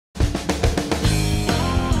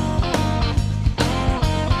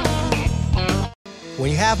When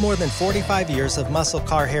you have more than 45 years of muscle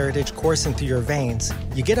car heritage coursing through your veins,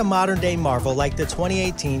 you get a modern-day marvel like the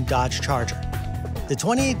 2018 Dodge Charger. The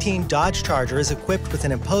 2018 Dodge Charger is equipped with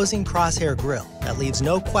an imposing crosshair grille that leaves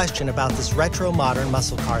no question about this retro-modern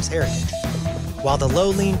muscle car's heritage, while the low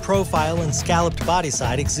lean profile and scalloped body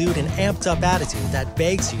side exude an amped-up attitude that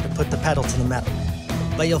begs you to put the pedal to the metal.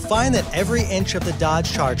 But you'll find that every inch of the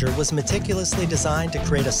Dodge Charger was meticulously designed to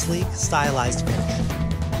create a sleek, stylized finish.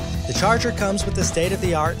 The Charger comes with the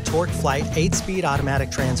state-of-the-art TorqueFlite 8-speed automatic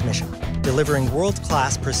transmission, delivering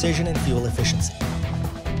world-class precision and fuel efficiency.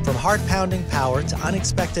 From heart-pounding power to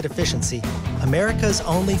unexpected efficiency, America's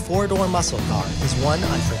only four-door muscle car is one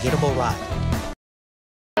unforgettable ride.